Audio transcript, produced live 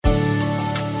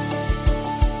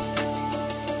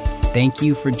Thank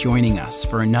you for joining us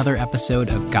for another episode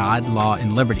of God, Law,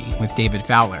 and Liberty with David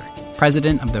Fowler,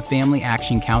 President of the Family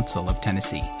Action Council of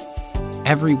Tennessee.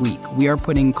 Every week, we are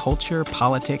putting culture,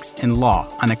 politics, and law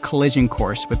on a collision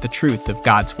course with the truth of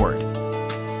God's Word.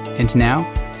 And now,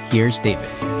 here's David.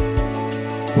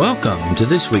 Welcome to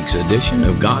this week's edition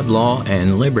of God, Law,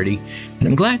 and Liberty. And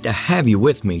I'm glad to have you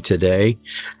with me today,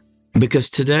 because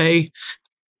today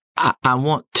I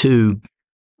want to,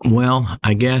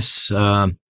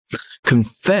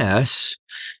 confess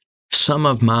some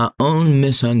of my own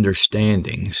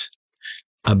misunderstandings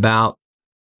about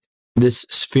this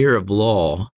sphere of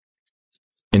law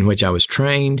in which I was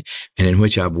trained and in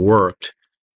which I've worked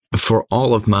for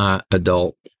all of my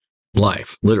adult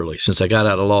life, literally, since I got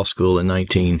out of law school in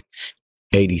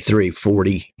 1983,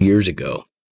 40 years ago.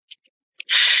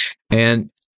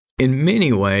 And in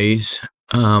many ways,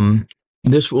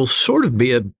 this will sort of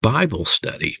be a Bible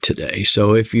study today.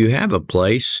 So if you have a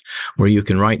place where you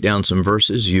can write down some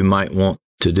verses, you might want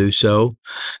to do so.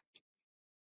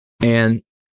 And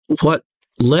what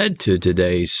led to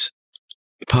today's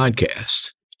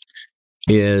podcast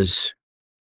is,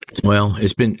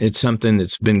 it's something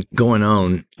that's been going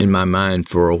on in my mind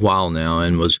for a while now,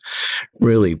 and was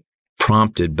really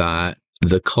prompted by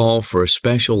the call for a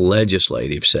special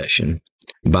legislative session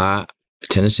by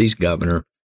Tennessee's governor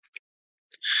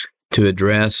to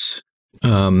address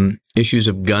issues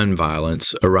of gun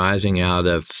violence arising out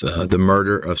of the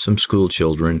murder of some school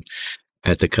children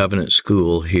at the Covenant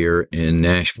School here in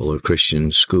Nashville, a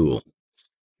Christian school.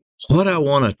 What I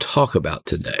want to talk about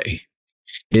today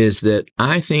is that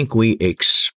I think we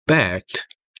expect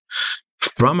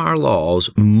from our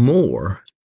laws more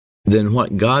than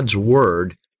what God's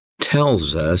Word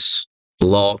tells us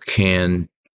law can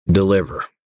deliver.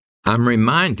 I'm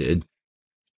reminded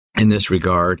in this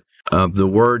regard of the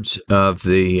words of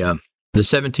the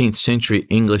 17th century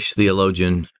English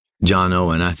theologian John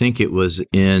Owen. I think it was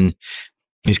in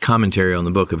his commentary on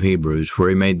the book of Hebrews, where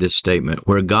he made this statement: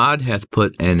 where God hath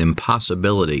put an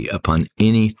impossibility upon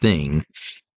anything,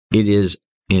 it is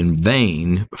in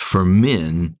vain for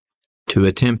men to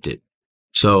attempt it.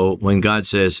 So when God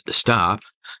says stop,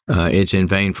 it's in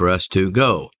vain for us to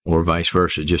go, or vice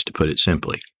versa, just to put it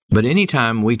simply. But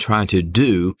anytime we try to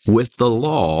do with the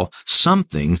law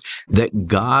something that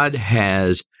God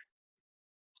has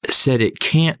said it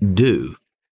can't do,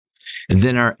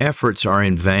 then our efforts are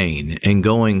in vain. And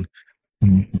going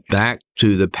back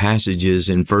to the passages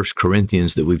in 1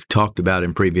 Corinthians that we've talked about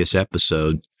in previous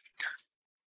episodes,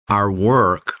 our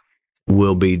work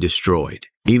will be destroyed,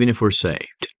 even if we're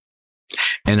saved.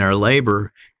 And our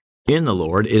labor in the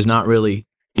Lord is not really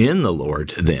in the Lord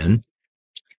then,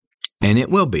 and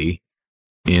it will be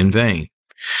in vain.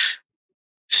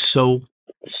 So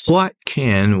what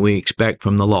can we expect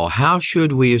from the law? How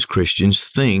should we as Christians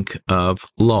think of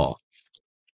law?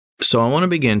 So I want to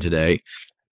begin today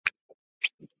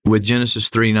with Genesis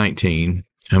 3:19.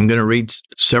 I'm going to read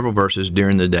several verses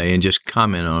during the day and just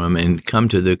comment on them and come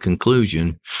to the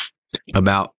conclusion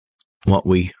about what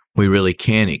we really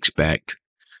can expect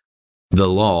the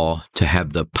law to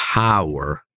have the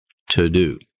power to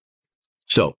do.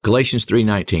 So, Galatians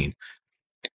 3:19,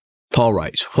 Paul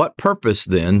writes, "What purpose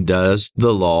then does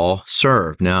the law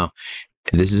serve?" Now,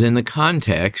 this is in the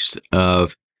context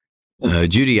of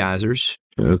Judaizers,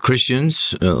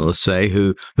 Christians, let's say,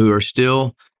 who are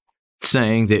still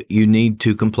saying that you need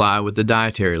to comply with the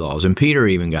dietary laws. And Peter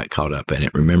even got caught up in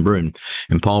it, remember? And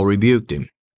Paul rebuked him.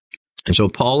 And so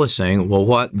Paul is saying, well,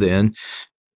 what then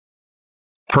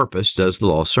purpose does the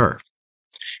law serve?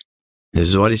 This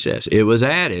is what he says: "It was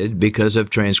added because of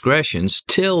transgressions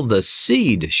till the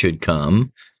seed should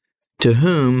come, to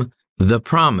whom the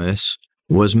promise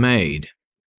was made."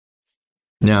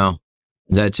 Now,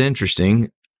 that's interesting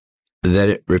that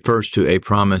it refers to a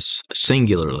promise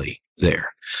singularly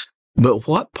there. But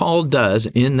what Paul does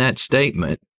in that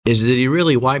statement is that he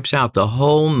really wipes out the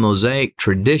whole Mosaic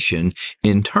tradition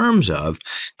in terms of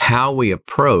how we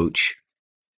approach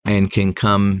and can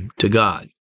come to God.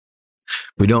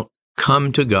 We don't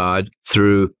come to God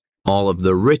through all of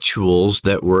the rituals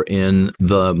that were in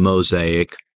the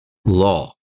Mosaic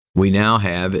law. We now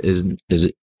have, as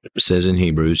it says in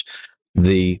Hebrews,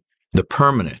 the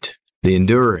permanent, the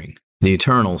enduring, the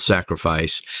eternal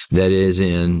sacrifice that is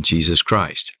in Jesus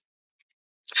Christ.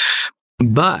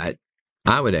 But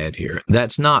I would add here,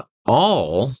 that's not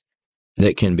all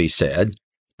that can be said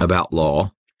about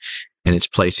law and its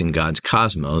place in God's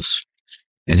cosmos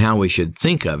and how we should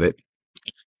think of it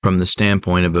from the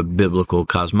standpoint of a biblical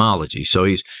cosmology. So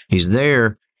he's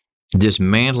there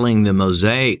dismantling the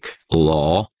Mosaic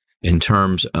law in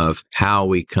terms of how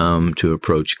we come to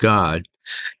approach God.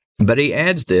 But he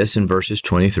adds this in verses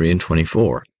 23 and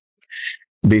 24.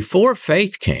 Before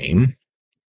faith came,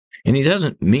 and he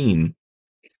doesn't mean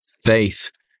faith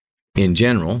in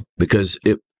general, because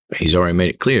he's already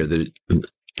made it clear that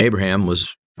Abraham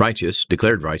was righteous,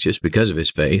 declared righteous because of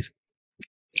his faith.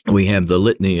 We have the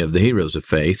litany of the heroes of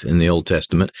faith in the Old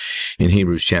Testament in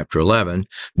Hebrews chapter 11,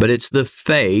 but it's the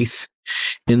faith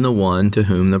in the one to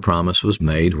whom the promise was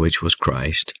made, which was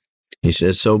Christ. He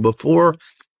says, so before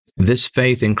this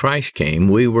faith in Christ came,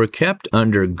 we were kept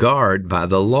under guard by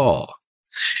the law,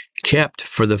 kept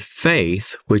for the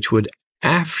faith which would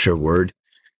afterward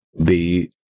be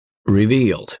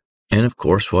revealed. And of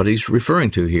course, what he's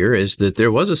referring to here is that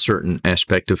there was a certain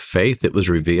aspect of faith that was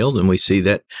revealed, and we see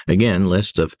that, again,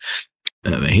 list of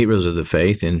heroes of the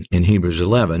faith in Hebrews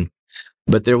 11.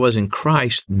 But there was in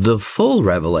Christ the full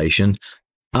revelation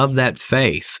of that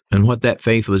faith and what that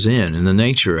faith was in and the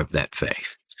nature of that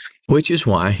faith, which is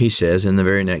why he says in the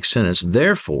very next sentence,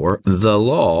 therefore, the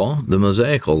law, the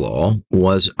Mosaical law,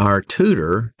 was our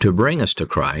tutor to bring us to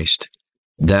Christ,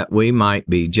 that we might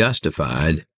be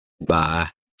justified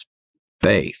by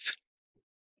faith.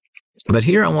 But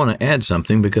here I want to add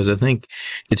something, because I think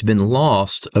it's been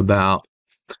lost about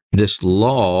this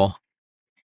law,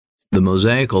 the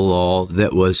Mosaical law,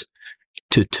 that was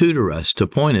to tutor us, to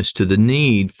point us to the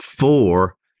need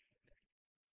for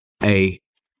a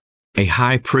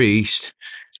high priest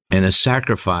and a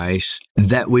sacrifice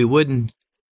that we wouldn't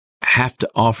have to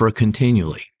offer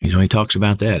continually. He talks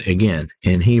about that again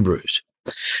in Hebrews.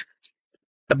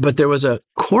 But there was a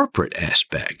corporate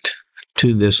aspect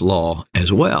to this law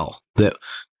as well, that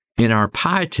in our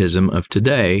pietism of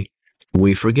today,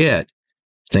 we forget.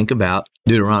 Think about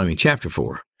Deuteronomy chapter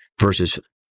 4, verses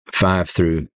 5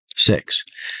 through 6.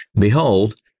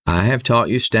 Behold, I have taught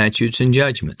you statutes and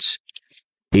judgments,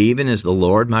 even as the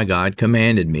Lord my God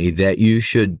commanded me, that you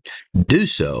should do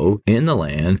so in the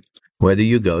land, whether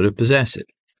you go to possess it.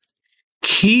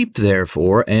 Keep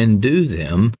therefore and do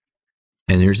them.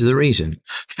 And here's the reason.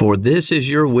 For this is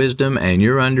your wisdom and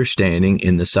your understanding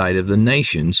in the sight of the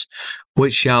nations,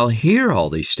 which shall hear all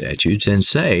these statutes and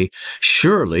say,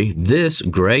 surely this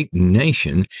great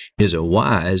nation is a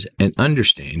wise and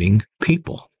understanding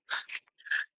people.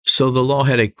 So the law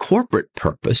had a corporate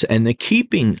purpose, and the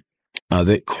keeping of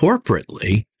it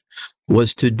corporately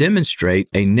was to demonstrate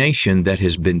a nation that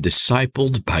has been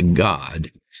discipled by God,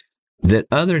 that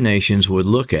other nations would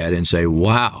look at and say,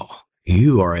 wow,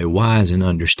 you are a wise and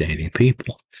understanding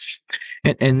people.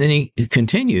 And then he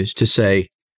continues to say,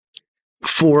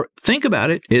 for think about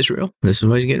it, Israel, this is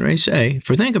what he's getting ready to say,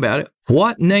 for think about it,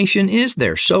 what nation is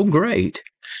there so great,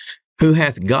 who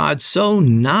hath God so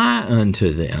nigh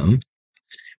unto them,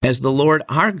 as the Lord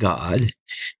our God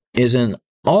is in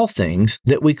all things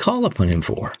that we call upon him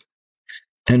for?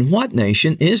 And what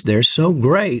nation is there so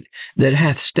great, that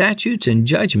hath statutes and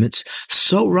judgments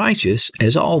so righteous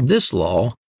as all this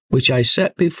law, which I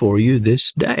set before you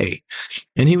this day?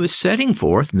 And he was setting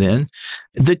forth then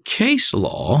the case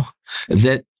law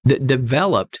that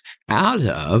developed out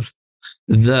of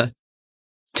the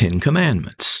Ten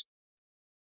Commandments.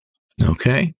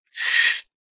 Okay?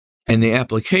 And the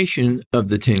application of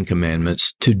the Ten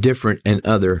Commandments to different and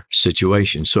other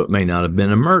situations. So it may not have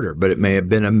been a murder, but it may have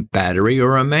been a battery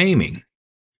or a maiming.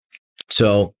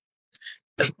 So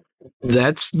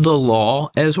that's the law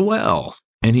as well.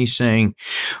 And he's saying,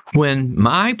 when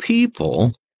my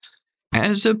people,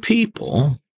 as a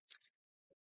people,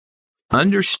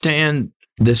 understand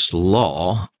this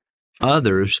law,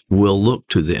 others will look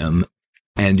to them,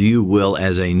 and you will,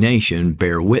 as a nation,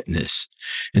 bear witness.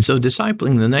 And so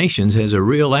discipling the nations has a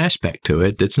real aspect to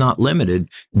it that's not limited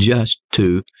just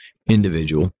to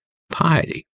individual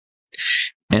piety.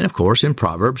 And of course, in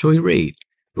Proverbs we read,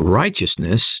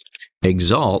 righteousness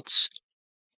exalts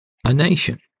a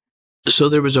nation. So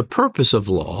there was a purpose of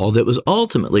law that was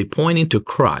ultimately pointing to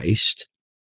Christ,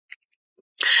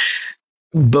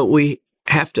 but we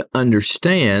have to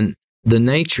understand the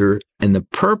nature and the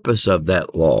purpose of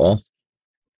that law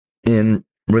in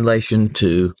relation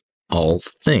to all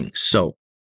things. So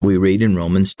we read in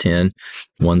Romans 10,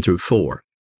 1 through 4.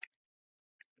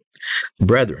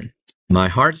 Brethren, my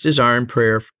heart's desire and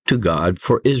prayer to God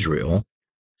for Israel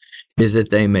is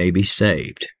that they may be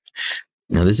saved.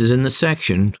 Now this is in the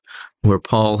section where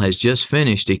Paul has just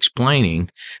finished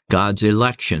explaining God's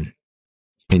election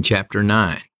in chapter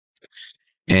 9.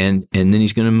 And then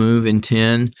he's going to move in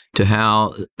 10 to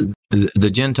how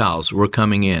the Gentiles were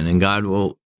coming in, and God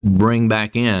will bring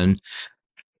back in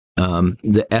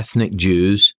the ethnic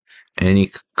Jews, and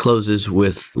he closes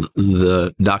with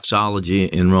the doxology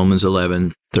in Romans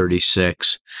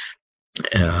 11:36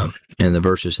 and the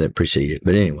verses that precede it.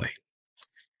 But anyway,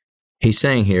 he's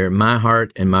saying here, my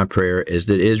heart and my prayer is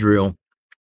that Israel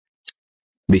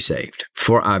be saved.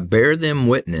 For I bear them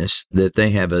witness that they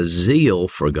have a zeal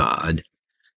for God,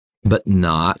 but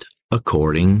not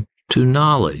according to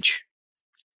knowledge.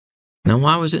 Now,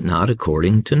 why was it not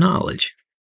according to knowledge?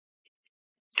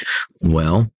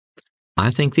 Well, I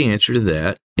think the answer to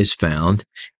that is found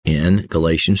in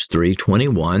Galatians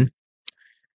 3:21,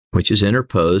 which is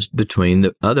interposed between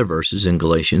the other verses in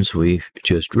Galatians we've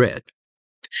just read.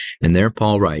 And there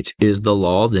Paul writes, is the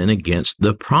law then against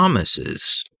the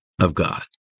promises of God?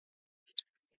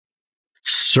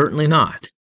 Certainly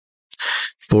not.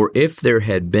 For if there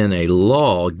had been a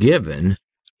law given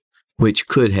which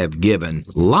could have given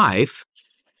life,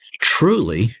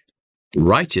 truly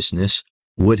righteousness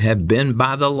would have been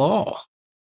by the law.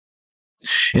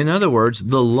 In other words,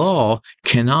 the law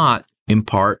cannot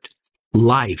impart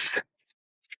life.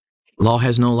 Law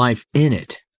has no life in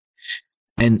it.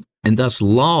 And thus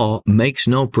law makes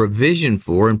no provision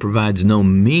for and provides no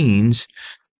means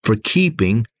for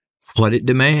keeping what it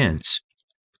demands.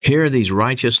 Here are these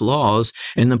righteous laws,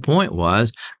 and the point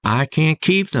was, I can't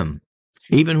keep them.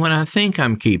 Even when I think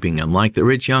I'm keeping them, like the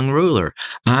rich young ruler,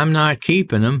 I'm not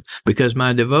keeping them because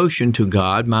my devotion to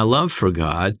God, my love for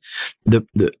God,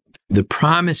 the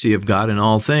primacy of God in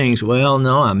all things, well,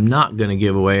 no, I'm not going to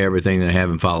give away everything that I have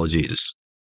and follow Jesus.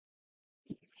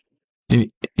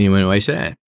 Anyone always say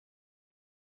that?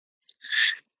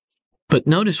 But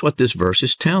notice what this verse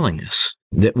is telling us,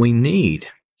 that we need,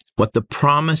 what the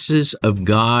promises of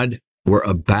God were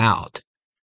about.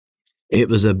 It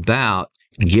was about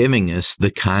giving us the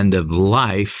kind of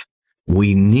life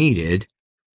we needed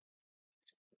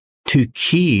to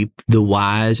keep the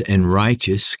wise and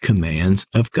righteous commands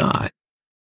of God.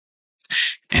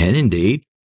 And indeed,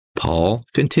 Paul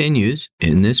continues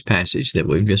in this passage that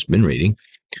we've just been reading,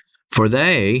 for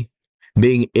they,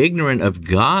 being ignorant of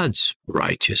God's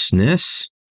righteousness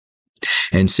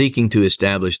and seeking to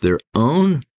establish their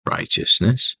own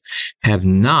righteousness, have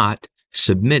not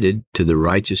submitted to the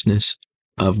righteousness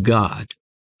of God.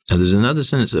 Now, there's another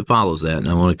sentence that follows that, and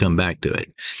I want to come back to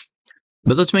it.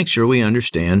 But let's make sure we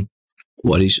understand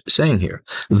what he's saying here.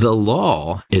 The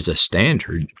law is a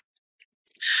standard,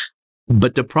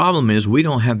 but the problem is we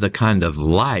don't have the kind of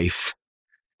life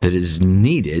that is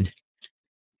needed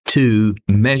to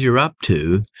measure up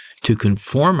to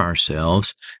conform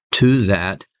ourselves to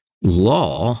that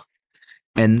law.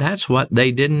 And that's what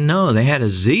they didn't know. They had a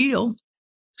zeal,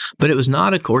 but it was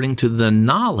not according to the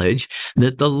knowledge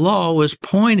that the law was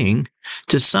pointing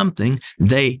to something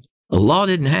the law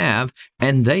didn't have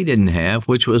and they didn't have,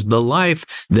 which was the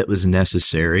life that was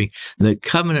necessary, the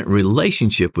covenant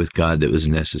relationship with God that was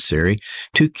necessary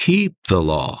to keep the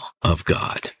law of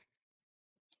God.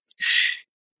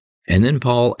 And then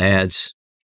Paul adds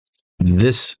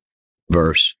this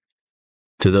verse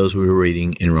to those we were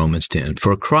reading in Romans 10.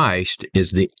 For Christ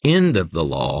is the end of the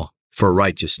law for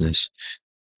righteousness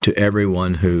to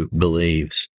everyone who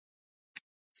believes.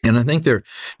 And I think there are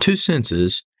two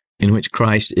senses in which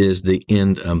Christ is the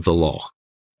end of the law.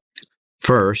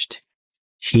 First,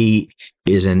 he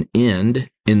is an end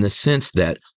in the sense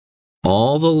that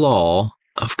all the law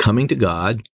of coming to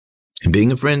God and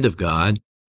being a friend of God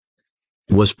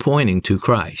was pointing to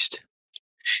Christ.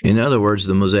 In other words,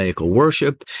 the Mosaical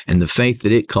worship and the faith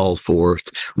that it called forth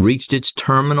reached its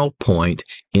terminal point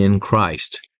in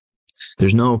Christ.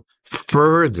 There's no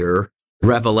further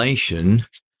revelation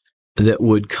that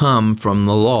would come from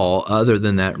the law other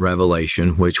than that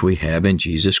revelation which we have in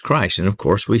Jesus Christ. And of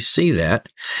course, we see that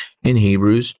in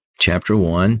Hebrews chapter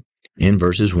 1 in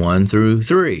verses 1 through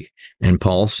 3. And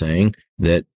Paul saying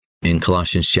that in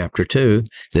Colossians chapter 2,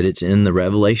 that it's in the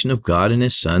revelation of God and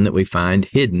His Son that we find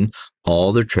hidden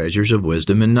all the treasures of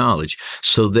wisdom and knowledge.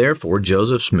 So therefore,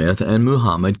 Joseph Smith and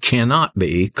Muhammad cannot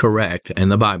be correct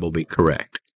and the Bible be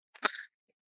correct.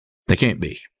 They can't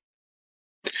be.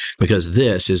 Because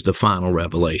this is the final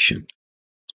revelation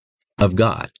of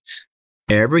God.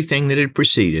 Everything that had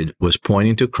preceded was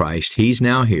pointing to Christ. He's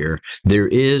now here. There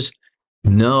is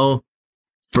no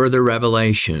further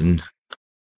revelation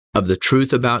of the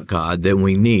truth about God than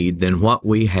we need, than what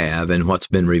we have and what's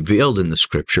been revealed in the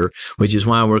Scripture, which is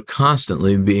why we're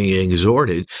constantly being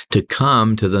exhorted to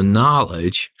come to the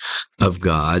knowledge of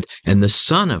God and the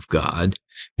Son of God,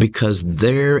 because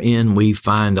therein we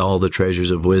find all the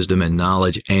treasures of wisdom and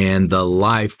knowledge and the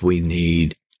life we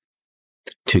need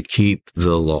to keep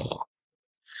the law.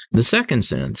 The second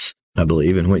sense, I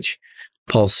believe, in which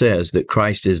Paul says that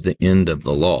Christ is the end of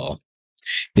the law,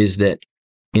 is that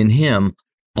in Him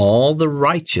all the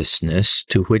righteousness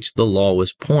to which the law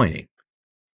was pointing,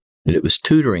 that it was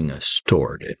tutoring us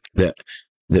toward it, that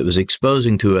that was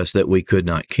exposing to us that we could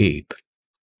not keep.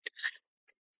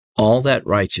 All that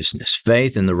righteousness,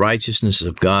 faith in the righteousness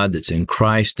of God that's in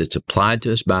Christ, that's applied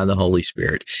to us by the Holy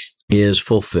Spirit, is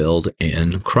fulfilled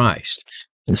in Christ.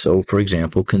 And so, for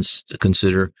example,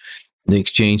 consider the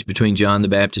exchange between John the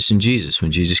Baptist and Jesus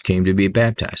when Jesus came to be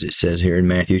baptized. It says here in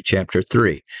Matthew chapter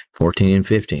 3, 14 and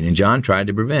 15, and John tried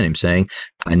to prevent him, saying,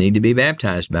 I need to be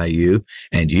baptized by you,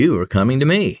 and you are coming to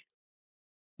me.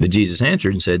 But Jesus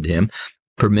answered and said to him,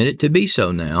 Permit it to be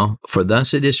so now, for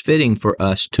thus it is fitting for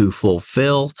us to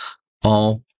fulfill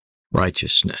all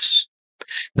righteousness.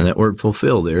 Now that word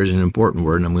fulfill there is an important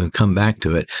word, and I'm going to come back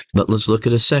to it. But let's look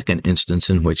at a second instance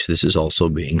in which this is also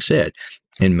being said.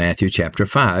 In Matthew chapter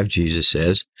 5, Jesus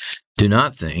says, Do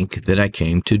not think that I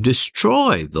came to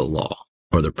destroy the law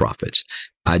or the prophets.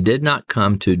 I did not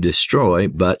come to destroy,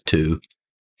 but to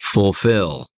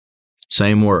fulfill.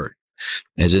 Same word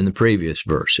as in the previous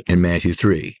verse in Matthew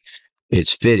 3.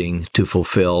 It's fitting to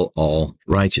fulfill all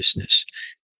righteousness.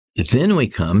 Then we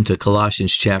come to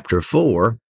Colossians chapter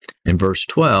 4 and verse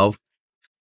 12,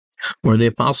 where the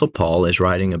Apostle Paul is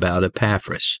writing about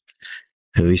Epaphras,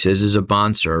 who he says is a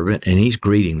bondservant, and he's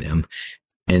greeting them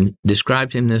and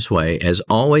describes him this way, as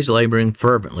always laboring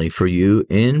fervently for you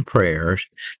in prayers,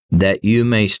 that you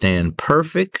may stand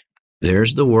perfect.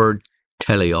 There's the word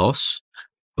teleos,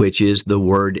 which is the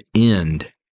word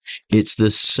end. It's the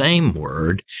same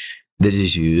word that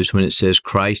is used when it says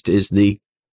Christ is the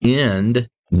end,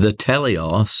 the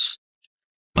teleos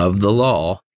of the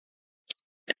law.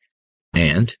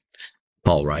 And,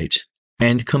 Paul writes,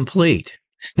 and complete,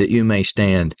 that you may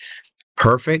stand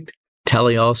perfect,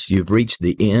 teleos, you've reached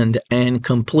the end, and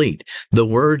complete. The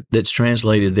word that's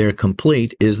translated there,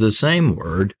 complete, is the same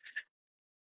word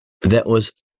that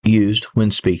was used when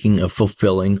speaking of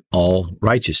fulfilling all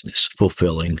righteousness,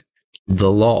 fulfilling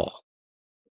the law.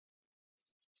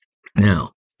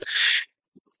 Now,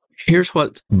 here's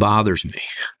what bothers me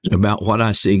about what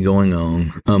I see going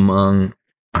on among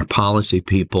our policy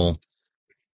people,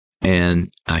 and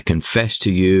I confess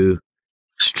to you,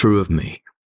 it's true of me.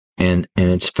 And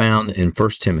it's found in 1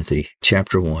 Timothy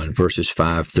chapter 1, verses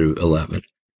 5 through 11.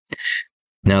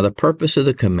 Now, the purpose of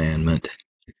the commandment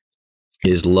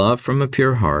is love from a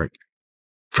pure heart,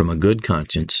 from a good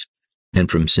conscience, and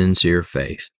from sincere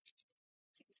faith.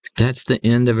 That's the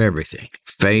end of everything.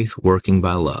 Faith working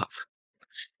by love.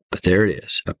 But there it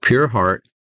is. A pure heart,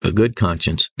 a good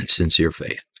conscience, and sincere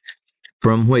faith.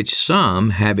 From which some,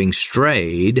 having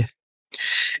strayed,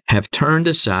 have turned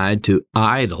aside to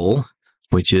idle,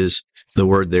 which is the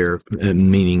word there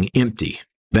meaning empty,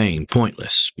 vain,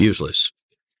 pointless, useless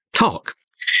talk.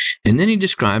 And then he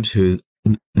describes who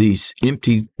these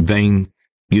empty, vain,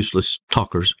 useless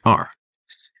talkers are.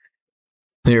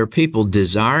 They are people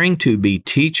desiring to be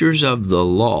teachers of the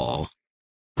law,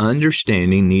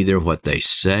 understanding neither what they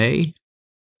say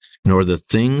nor the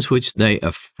things which they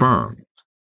affirm.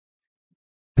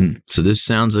 So this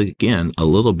sounds, again, a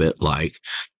little bit like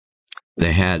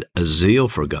they had a zeal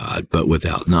for God, but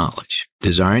without knowledge.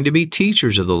 Desiring to be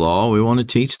teachers of the law, we want to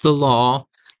teach the law.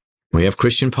 We have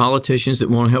Christian politicians that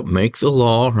want to help make the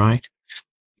law, right?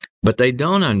 But they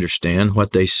don't understand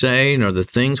what they say nor the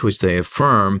things which they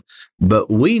affirm,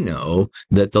 but we know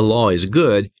that the law is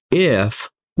good if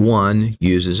one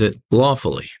uses it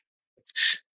lawfully.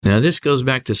 Now, this goes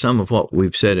back to some of what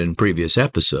we've said in previous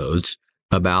episodes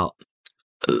about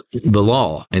the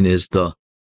law. And is the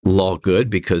law good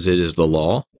because it is the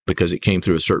law, because it came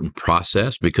through a certain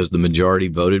process, because the majority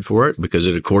voted for it, because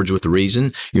it accords with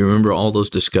reason? You remember all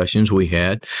those discussions we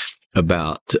had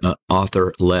about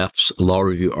Arthur Left's law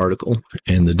review article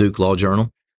in the Duke Law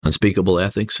Journal, Unspeakable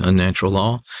Ethics, Unnatural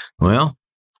Law? Well,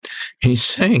 he's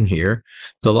saying here,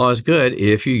 the law is good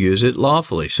if you use it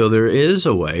lawfully. So there is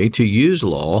a way to use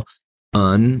law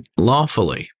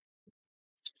unlawfully.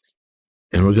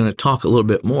 And we're going to talk a little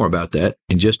bit more about that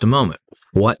in just a moment.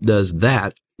 What does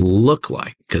that look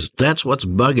like? Because that's what's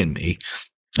bugging me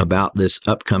about this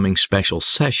upcoming special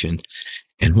session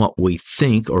and what we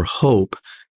think or hope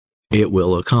it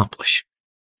will accomplish.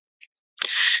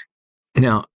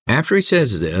 Now, after he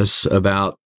says this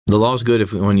about the law is good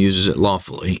if one uses it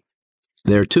lawfully,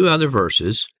 there are two other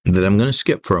verses that I'm going to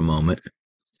skip for a moment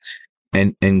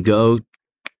and go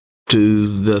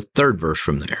to the third verse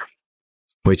from there,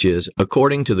 which is,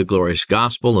 according to the glorious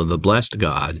gospel of the blessed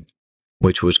God,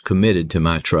 which was committed to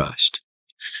my trust.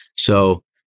 So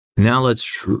now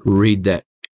let's read that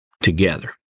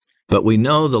together. But we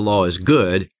know the law is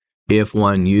good if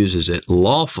one uses it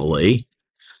lawfully,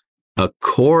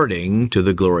 according to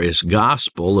the glorious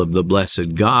gospel of the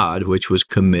blessed God, which was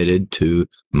committed to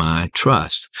my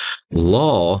trust.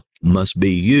 Law must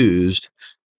be used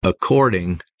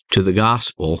according to the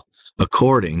gospel,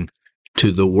 according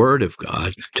to the Word of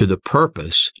God, to the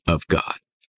purpose of God.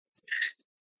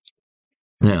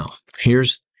 Now,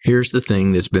 here's the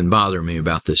thing that's been bothering me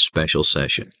about this special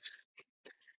session.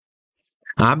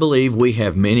 I believe we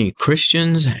have many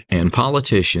Christians and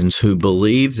politicians who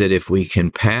believe that if we can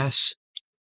pass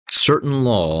certain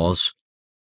laws,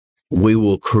 we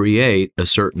will create a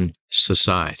certain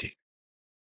society.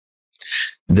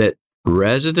 That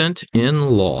resident in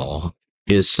law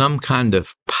is some kind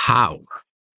of power,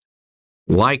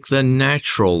 like the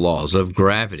natural laws of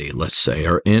gravity, let's say,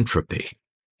 or entropy,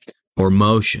 or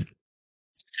motion.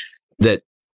 That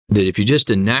if you just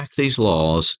enact these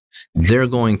laws, they're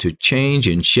going to change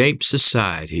and shape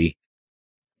society,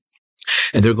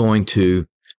 and they're going to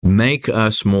make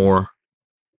us more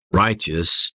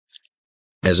righteous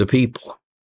as a people.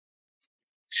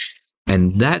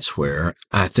 And that's where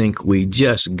I think we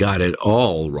just got it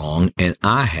all wrong, and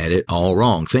I had it all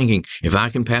wrong, thinking if I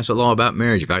can pass a law about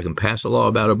marriage, if I can pass a law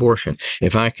about abortion,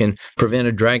 if I can prevent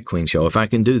a drag queen show, if I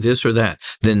can do this or that,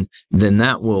 then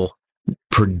that will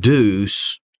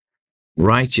produce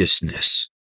righteousness.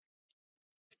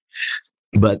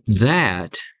 But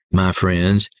that, my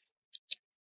friends,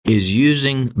 is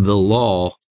using the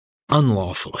law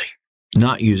unlawfully,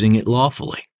 not using it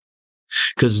lawfully.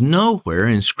 Because nowhere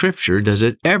in Scripture does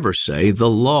it ever say the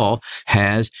law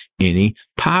has any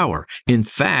power. In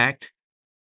fact,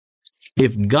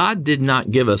 if God did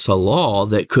not give us a law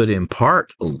that could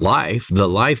impart life, the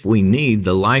life we need,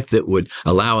 the life that would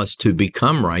allow us to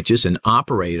become righteous and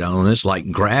operate on us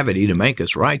like gravity to make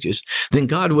us righteous, then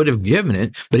God would have given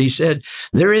it. But He said,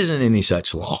 there isn't any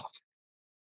such law.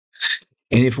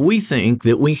 And if we think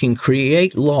that we can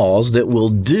create laws that will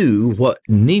do what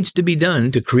needs to be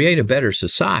done to create a better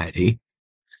society,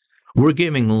 we're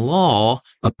giving law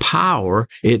a power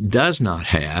it does not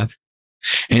have,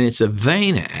 and it's a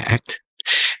vain act.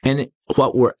 And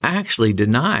what we're actually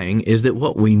denying is that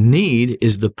what we need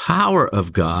is the power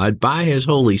of God by His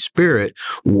Holy Spirit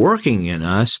working in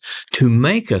us to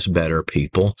make us better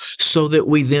people so that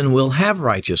we then will have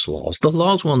righteous laws. The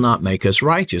laws will not make us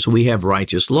righteous. We have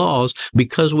righteous laws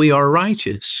because we are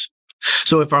righteous.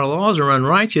 So if our laws are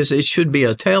unrighteous, it should be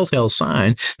a telltale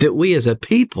sign that we as a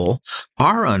people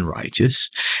are unrighteous.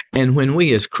 And when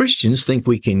we as Christians think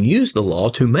we can use the law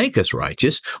to make us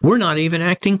righteous, we're not even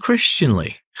acting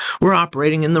Christianly. We're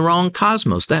operating in the wrong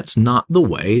cosmos. That's not the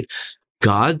way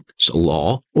God's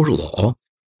law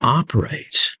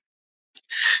operates.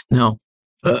 Now,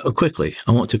 quickly,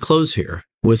 I want to close here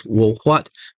with, well, what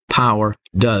power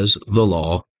does the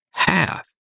law have?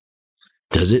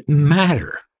 Does it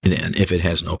matter then if it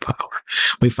has no power?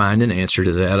 We find an answer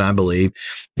to that, I believe,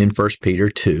 in 1 Peter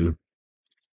 2,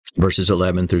 verses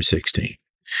 11 through 16,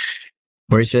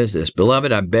 where he says this,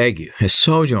 "Beloved, I beg you, as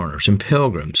sojourners and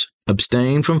pilgrims,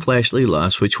 abstain from fleshly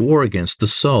lusts which war against the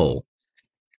soul."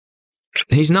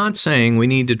 He's not saying we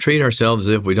need to treat ourselves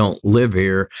as if we don't live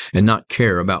here and not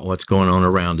care about what's going on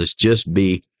around us. Just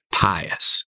be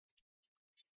pious.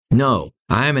 No,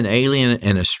 I am an alien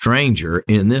and a stranger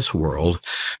in this world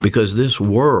because this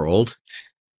world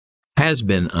has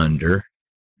been under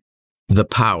the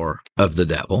power of the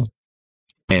devil.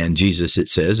 And Jesus, it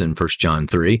says in 1 John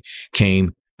 3,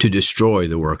 came to destroy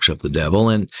the works of the devil.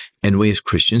 And we as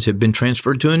Christians have been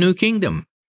transferred to a new kingdom.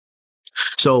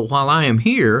 So while I am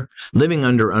here living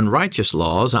under unrighteous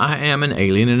laws, I am an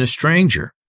alien and a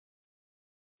stranger.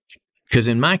 Because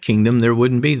in my kingdom, there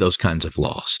wouldn't be those kinds of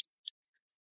laws.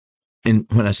 And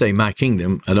when I say my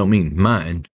kingdom, I don't mean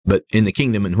mine, but in the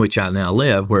kingdom in which I now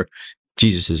live, where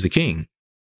Jesus is the king,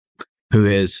 who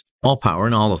has all power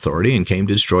and all authority and came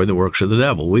to destroy the works of the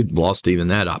devil. We've lost even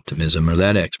that optimism or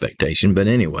that expectation. But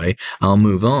anyway, I'll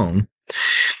move on.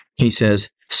 He says,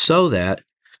 so that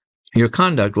your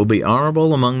conduct will be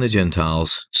honorable among the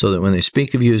Gentiles, so that when they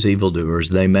speak of you as evildoers,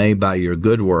 they may, by your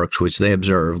good works which they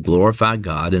observe, glorify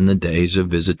God in the days of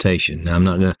visitation. Now, I'm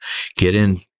not going to get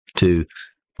into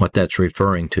what that's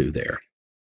referring to there.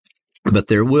 But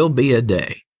there will be a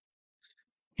day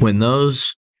when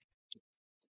those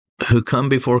who come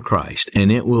before Christ,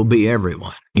 and it will be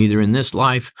everyone, either in this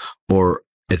life or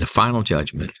at the final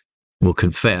judgment, will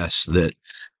confess that,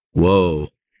 whoa,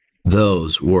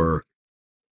 those were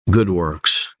good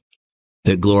works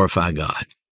that glorify God.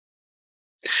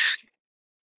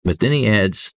 But then he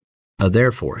adds a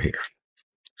therefore here.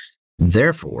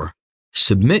 Therefore,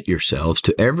 submit yourselves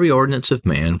to every ordinance of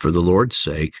man for the Lord's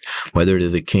sake, whether to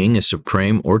the king as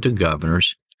supreme or to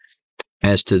governors,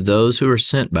 as to those who are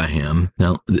sent by him.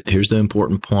 Now, here's the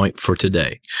important point for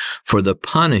today. For the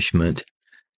punishment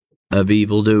of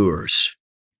evildoers,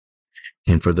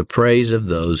 and for the praise of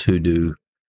those who do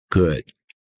good.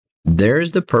 There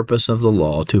is the purpose of the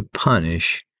law, to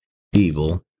punish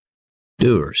evil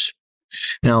doers.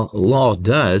 Now, law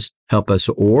does help us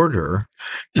order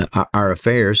our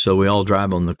affairs so we all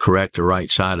drive on the correct or right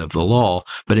side of the law.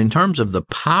 But in terms of the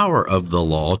power of the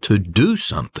law to do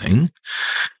something,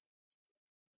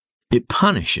 it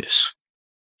punishes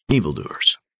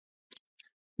evildoers.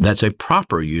 That's a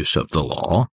proper use of the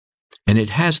law, and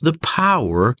it has the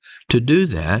power to do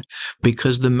that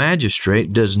because the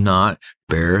magistrate does not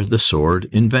bear the sword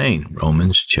in vain.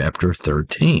 Romans chapter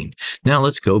 13. Now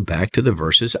let's go back to the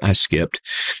verses I skipped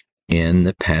in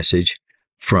the passage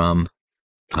from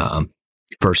 1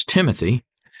 Timothy,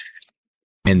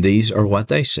 and these are what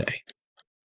they say.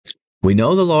 We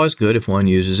know the law is good if one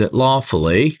uses it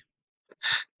lawfully,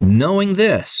 knowing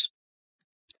this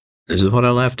is what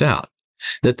I left out,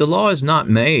 that the law is not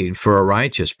made for a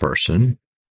righteous person,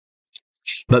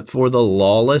 but for the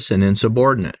lawless and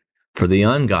insubordinate, for the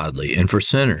ungodly and for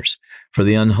sinners, for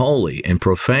the unholy and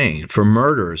profane, for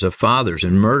murderers of fathers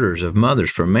and murderers of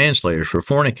mothers, for manslayers, for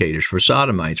fornicators, for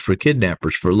sodomites, for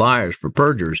kidnappers, for liars, for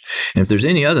perjurers, and if there's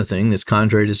any other thing that's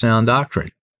contrary to sound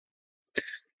doctrine.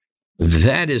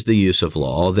 That is the use of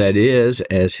law. That is,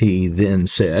 as he then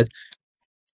said,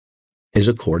 is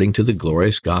according to the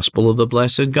glorious gospel of the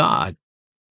blessed God.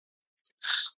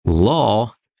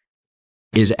 Law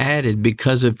is added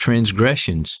because of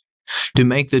transgressions, to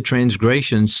make the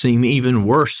transgressions seem even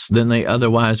worse than they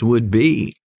otherwise would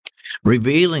be,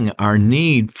 revealing our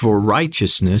need for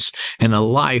righteousness and a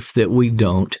life that we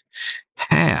don't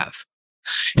have.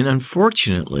 And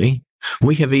unfortunately,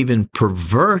 we have even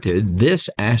perverted this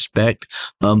aspect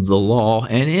of the law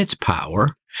and its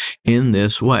power in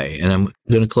this way. And I'm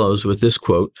going to close with this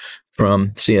quote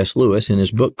from C.S. Lewis in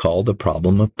his book called The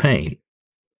Problem of Pain.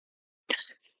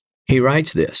 He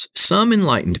writes this: some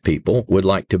enlightened people would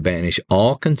like to banish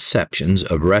all conceptions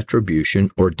of retribution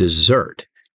or desert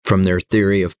from their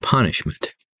theory of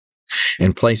punishment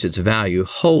and place its value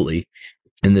wholly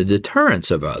in the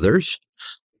deterrence of others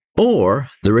or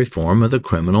the reform of the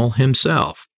criminal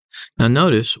himself. Now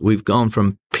notice we've gone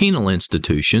from penal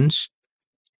institutions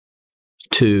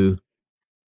to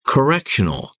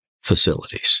correctional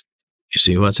facilities. You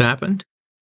see what's happened?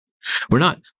 We're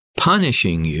not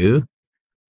punishing you.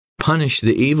 Punish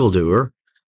the evildoer.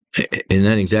 Isn't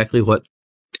that exactly what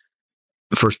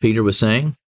 1 Peter was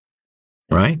saying?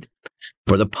 Right?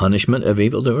 For the punishment of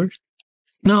evildoers?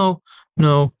 No.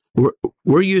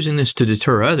 We're using this to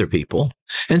deter other people.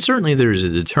 And certainly there's a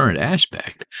deterrent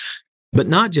aspect, but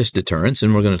not just deterrence,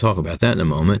 and we're going to talk about that in a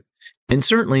moment, and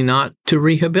certainly not to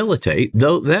rehabilitate,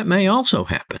 though that may also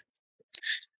happen.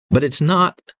 But it's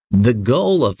not the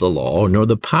goal of the law, nor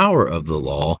the power of the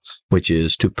law, which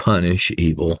is to punish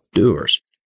evil doers.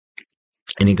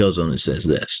 And he goes on and says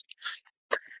this: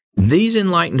 these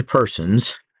enlightened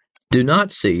persons do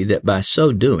not see that by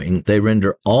so doing they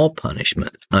render all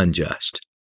punishment unjust.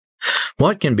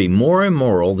 What can be more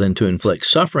immoral than to inflict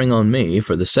suffering on me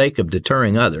for the sake of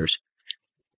deterring others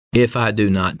if I do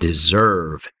not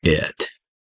deserve it?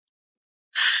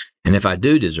 And if I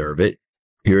do deserve it,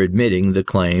 you're admitting the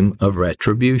claim of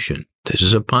retribution. This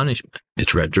is a punishment.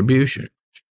 It's retribution.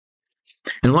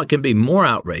 And what can be more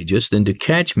outrageous than to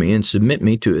catch me and submit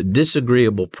me to a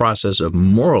disagreeable process of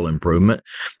moral improvement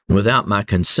without my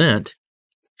consent,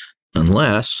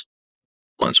 unless,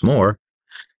 once more,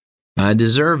 I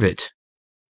deserve it?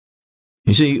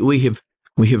 You see, we have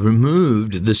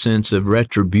removed the sense of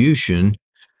retribution,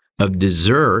 of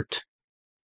desert,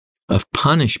 of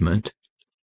punishment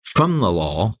from the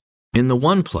law in the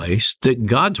one place that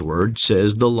God's word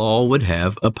says the law would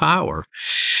have a power.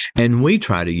 And we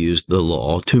try to use the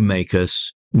law to make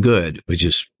us good, which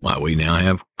is why we now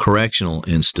have correctional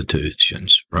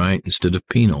institutions, right, instead of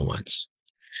penal ones.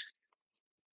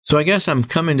 So I guess I'm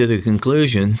coming to the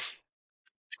conclusion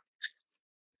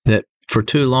that for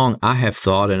too long I have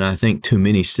thought, and I think too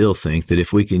many still think, that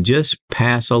if we can just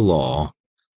pass a law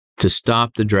to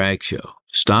stop the drag show,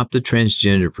 stop the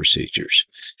transgender procedures,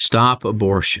 stop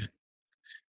abortion,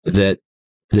 that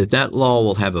law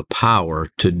will have a power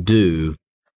to do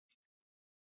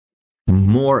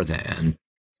more than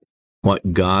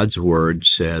what God's word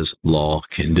says law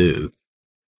can do.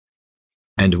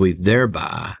 And we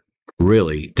thereby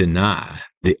really deny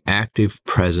the active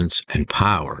presence and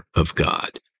power of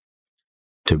God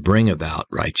to bring about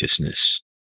righteousness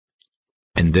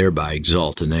and thereby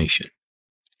exalt a nation.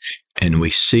 And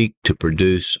we seek to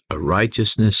produce a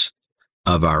righteousness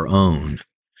of our own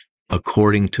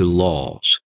according to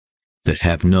laws that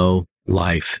have no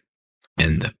life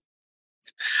in them.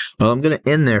 Well, I'm going to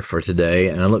end there for today,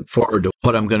 and I look forward to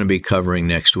what I'm going to be covering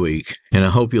next week. And I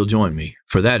hope you'll join me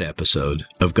for that episode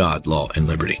of God, Law, and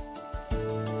Liberty.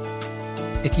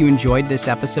 If you enjoyed this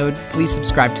episode, please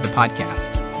subscribe to the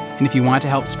podcast. And if you want to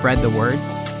help spread the word,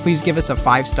 please give us a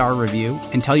 5-star review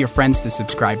and tell your friends to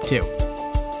subscribe too.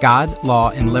 God,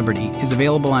 Law, and Liberty is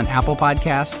available on Apple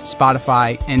Podcasts,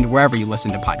 Spotify, and wherever you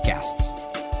listen to podcasts.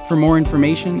 For more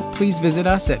information, please visit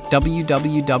us at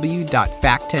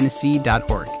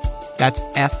www.facttennessee.org. That's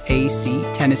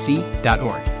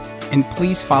factennessee.org. And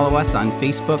please follow us on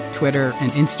Facebook, Twitter,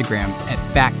 and Instagram at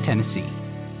Fact Tennessee.